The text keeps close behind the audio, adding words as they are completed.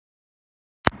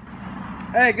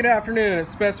Hey, good afternoon. It's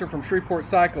Spencer from Shreveport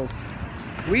Cycles.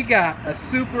 We got a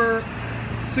super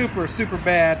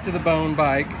bad to the bone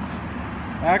bike.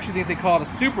 I actually think they call it a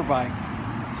super bike.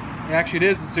 Actually,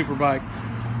 it is a super bike.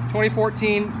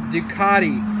 2014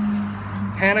 Ducati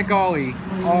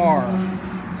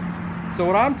Panigale-R. So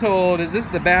what I'm told is this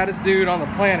is the baddest dude on the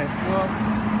planet. Well,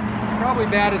 probably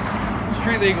baddest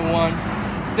street legal one.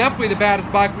 Definitely the baddest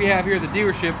bike we have here at the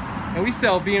dealership. And we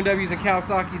sell BMWs and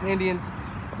Kawasaki's, Indians.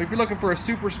 But if you're looking for a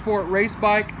super sport race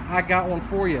bike, I got one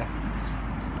for you.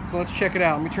 So let's check it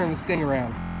out. Let me turn this thing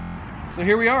around. So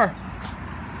here we are.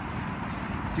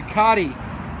 Ducati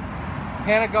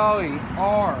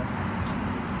Panigale-R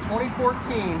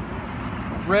 2014,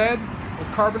 red with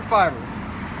carbon fiber.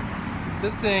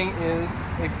 This thing is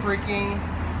a freaking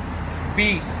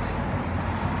beast.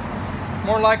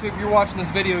 More likely, if you're watching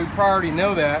this video, you probably already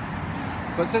know that.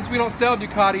 But since we don't sell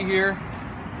Ducati here,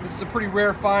 this is a pretty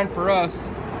rare find for us.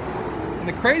 And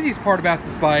the craziest part about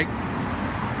this bike,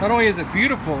 not only is it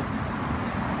beautiful,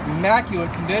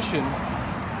 immaculate condition,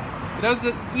 it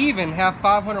doesn't even have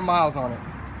 500 miles on it.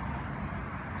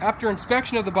 After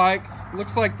inspection of the bike, it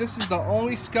looks like this is the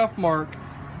only scuff mark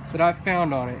that I've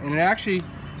found on it. And it actually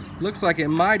looks like it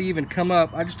might even come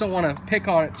up. I just don't want to pick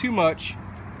on it too much,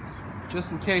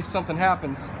 just in case something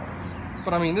happens.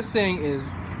 But I mean, this thing is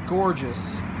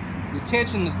gorgeous. The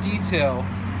attention to detail,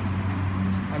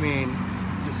 I mean,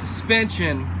 the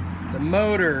suspension, the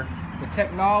motor, the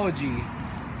technology,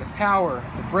 the power,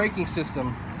 the braking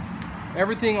system,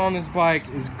 everything on this bike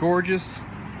is gorgeous,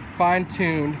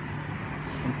 fine-tuned,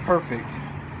 and perfect.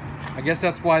 I guess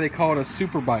that's why they call it a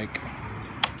super bike.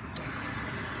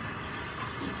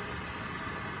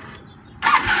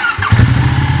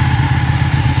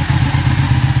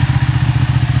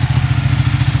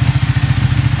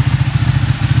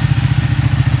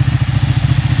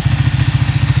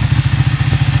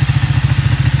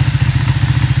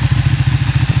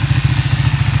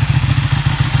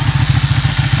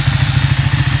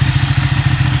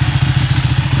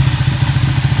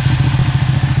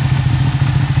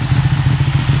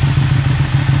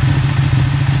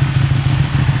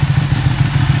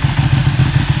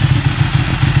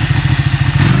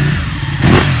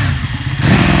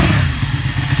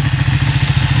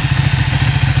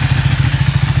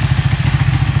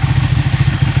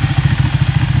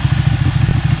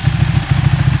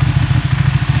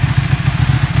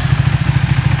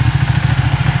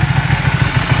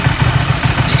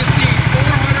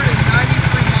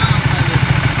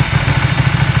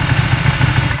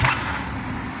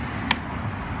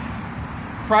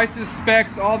 Prices,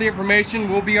 specs, all the information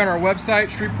will be on our website,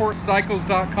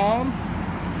 shreveportcycles.com.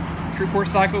 Shreveport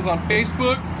Cycles on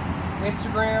Facebook,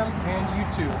 Instagram, and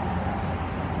YouTube.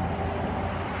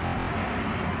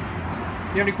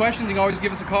 If you have any questions, you can always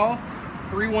give us a call,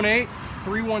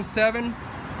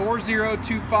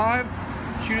 318-317-4025.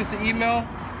 Shoot us an email,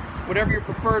 whatever your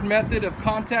preferred method of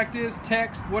contact is,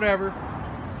 text, whatever.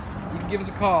 You can give us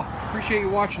a call. Appreciate you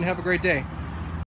watching. Have a great day.